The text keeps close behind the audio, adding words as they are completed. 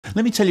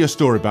Let me tell you a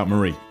story about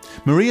Marie.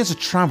 Marie is a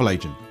travel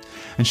agent,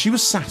 and she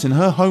was sat in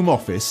her home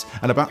office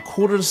at about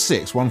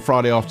 5:45 one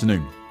Friday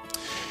afternoon.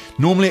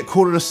 Normally at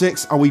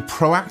 5:45, are we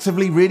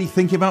proactively really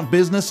thinking about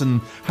business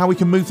and how we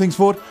can move things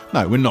forward?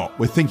 No, we're not.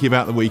 We're thinking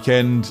about the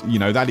weekend. You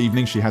know, that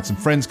evening she had some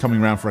friends coming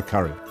round for a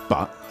curry.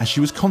 But as she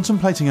was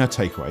contemplating her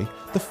takeaway,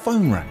 the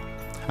phone rang.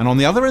 And on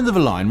the other end of the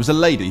line was a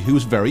lady who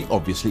was very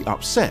obviously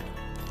upset.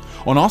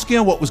 On asking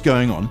her what was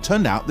going on, it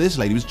turned out this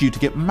lady was due to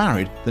get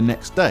married the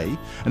next day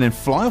and then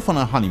fly off on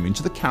her honeymoon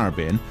to the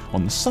Caribbean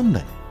on the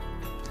Sunday.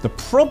 The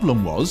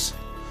problem was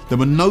there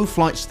were no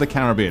flights to the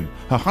Caribbean.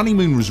 Her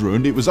honeymoon was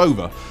ruined, it was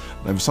over.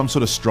 There was some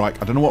sort of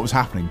strike, I don't know what was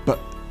happening, but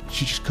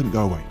she just couldn't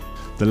go away.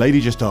 The lady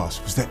just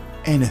asked, was there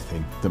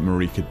anything that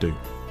Marie could do?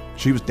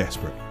 She was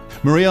desperate.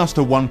 Marie asked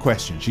her one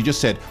question. She just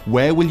said,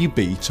 where will you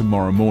be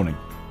tomorrow morning?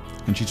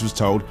 And she was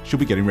told she'll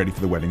be getting ready for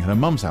the wedding at her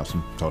mum's house,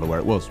 and told her where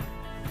it was.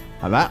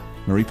 At that,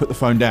 Marie put the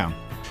phone down.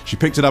 She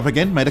picked it up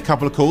again, made a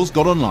couple of calls,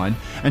 got online,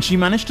 and she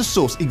managed to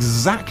source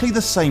exactly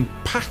the same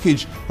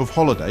package of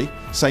holiday,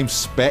 same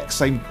spec,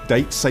 same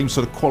date, same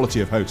sort of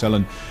quality of hotel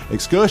and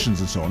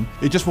excursions and so on.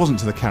 It just wasn't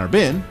to the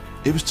Caribbean,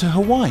 it was to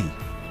Hawaii.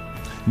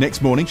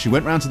 Next morning, she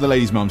went round to the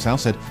lady's mum's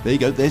house, said, there you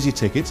go, there's your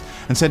tickets,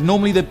 and said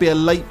normally there'd be a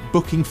late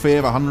booking fee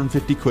of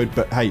 150 quid,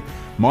 but hey,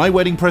 my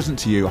wedding present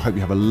to you, I hope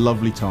you have a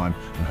lovely time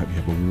and I hope you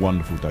have a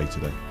wonderful day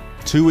today.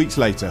 2 weeks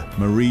later,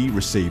 Marie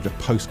received a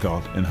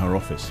postcard in her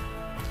office.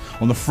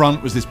 On the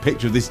front was this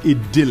picture of this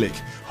idyllic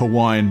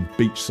Hawaiian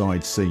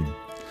beachside scene.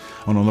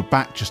 And on the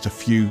back, just a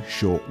few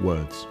short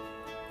words.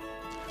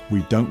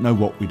 We don't know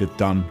what we'd have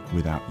done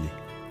without you.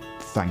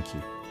 Thank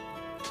you.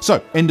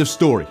 So, end of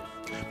story.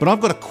 But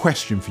I've got a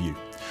question for you.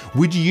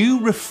 Would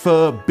you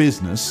refer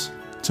business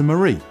to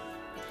Marie?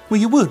 Well,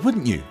 you would,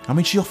 wouldn't you? I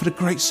mean, she offered a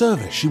great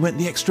service. She went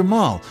the extra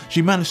mile.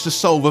 She managed to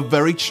solve a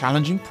very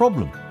challenging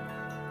problem.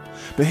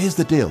 But here's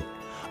the deal.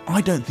 I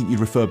don't think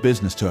you'd refer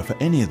business to her for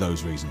any of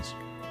those reasons.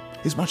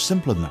 It's much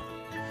simpler than that.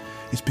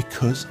 It's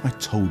because I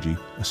told you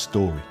a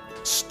story.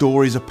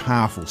 Stories are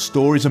powerful.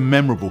 Stories are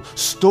memorable.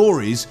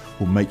 Stories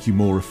will make you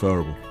more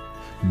referable.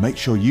 Make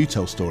sure you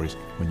tell stories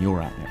when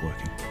you're out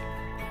networking.